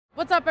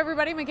What's up,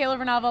 everybody? Michaela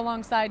Vernava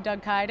alongside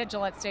Doug Kyde at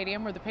Gillette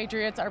Stadium, where the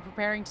Patriots are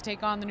preparing to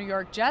take on the New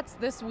York Jets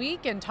this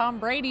week. And Tom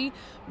Brady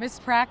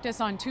missed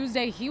practice on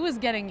Tuesday. He was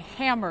getting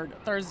hammered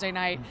Thursday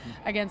night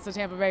against the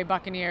Tampa Bay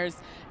Buccaneers.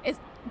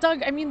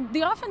 Doug, I mean,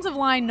 the offensive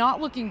line not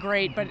looking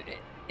great, but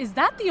is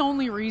that the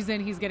only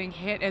reason he's getting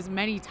hit as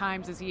many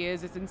times as he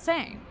is? It's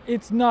insane.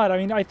 It's not. I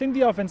mean, I think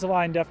the offensive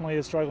line definitely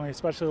is struggling,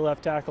 especially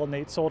left tackle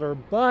Nate Solder,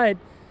 but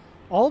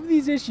all of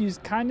these issues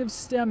kind of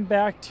stem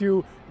back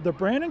to the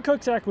Brandon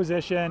Cooks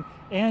acquisition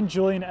and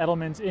Julian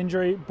Edelman's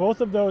injury.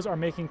 Both of those are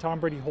making Tom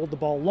Brady hold the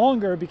ball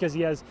longer because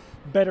he has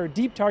better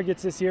deep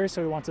targets this year,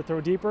 so he wants to throw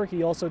deeper.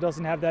 He also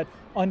doesn't have that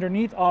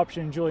underneath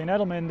option, Julian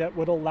Edelman, that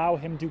would allow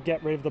him to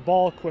get rid of the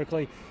ball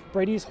quickly.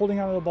 Brady's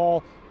holding onto the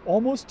ball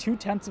almost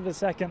 0.2 of a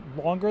second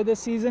longer this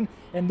season.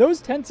 And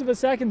those tenths of a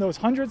second, those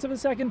hundredths of a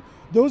second,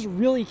 those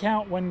really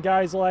count when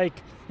guys like,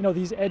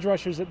 these edge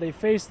rushers that they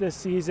face this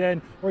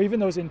season, or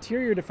even those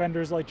interior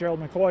defenders like Gerald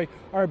McCoy,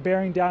 are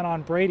bearing down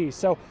on Brady.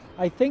 So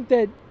I think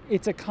that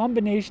it's a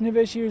combination of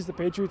issues. The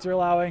Patriots are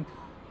allowing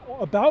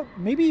about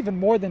maybe even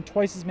more than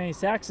twice as many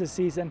sacks this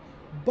season,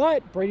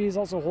 but Brady is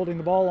also holding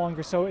the ball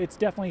longer, so it's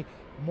definitely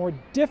more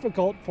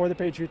difficult for the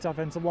Patriots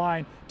offensive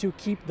line to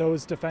keep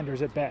those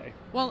defenders at bay.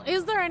 Well,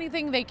 is there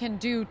anything they can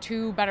do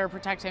to better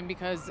protect him?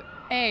 Because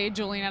A,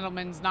 Julian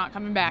Edelman's not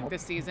coming back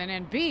this season,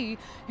 and B,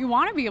 you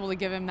want to be able to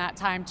give him that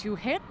time to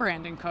hit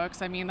Brandon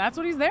Cooks. I mean, that's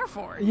what he's there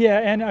for. Yeah,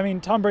 and I mean,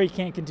 Tom Brady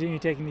can't continue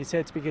taking these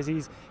hits because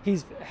he's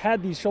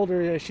had these shoulder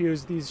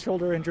issues, these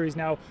shoulder injuries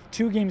now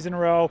 2 games in a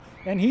row,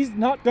 and he's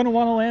not going to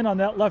want to land on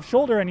that left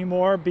shoulder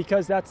anymore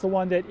because that's the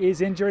one that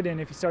is injured,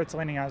 and if he starts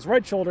landing on his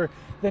right shoulder,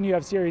 then you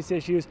have serious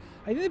issues.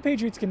 I think the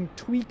Patriots can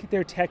tweak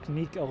their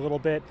technique a little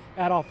bit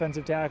at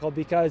offensive tackle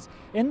because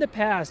in the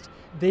past,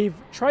 they've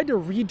tried to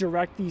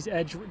redirect these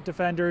edge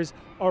defenders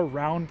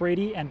around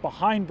Brady and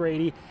behind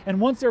Brady, and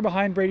once they're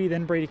behind Brady,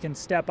 then Brady can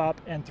step up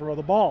and throw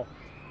the ball.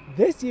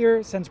 This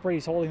year, since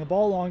Brady's holding the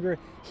ball longer,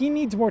 he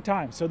needs more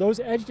time. So those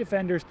edge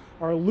defenders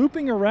are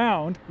looping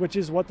around, which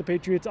is what the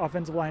Patriots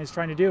offensive line is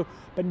trying to do,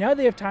 but now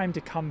they have time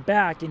to come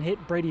back and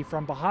hit Brady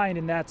from behind,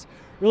 and that's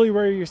really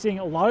where you're seeing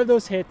a lot of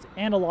those hits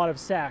and a lot of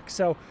sacks.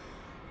 So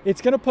it's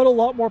going to put a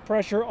lot more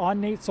pressure on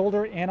Nate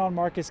Solder and on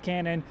Marcus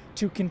Cannon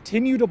to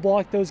continue to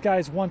block those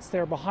guys once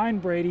they're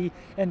behind Brady,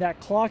 and that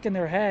clock in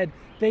their head,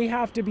 they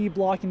have to be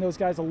blocking those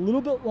guys a little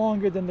bit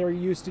longer than they're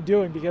used to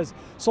doing because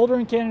Solder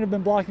and Cannon have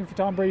been blocking for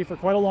Tom Brady for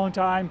quite a long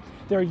time.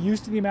 They're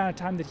used to the amount of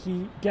time that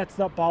he gets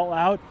that ball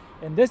out.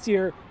 And this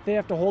year, they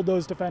have to hold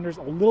those defenders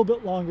a little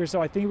bit longer.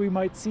 So I think we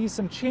might see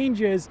some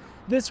changes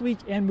this week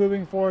and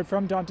moving forward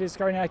from Dante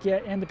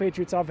Scarnecchia and the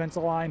Patriots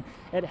offensive line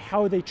at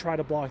how they try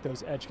to block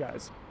those edge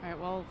guys. All right,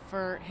 well,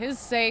 for his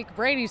sake,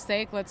 Brady's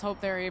sake, let's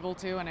hope they're able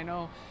to. And I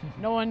know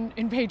no one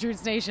in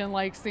Patriots Nation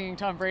likes seeing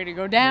Tom Brady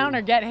go down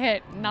or get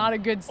hit. Not a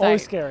good sight.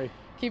 Always scary.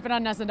 Keep it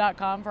on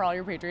NESN.com for all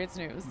your Patriots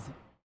news.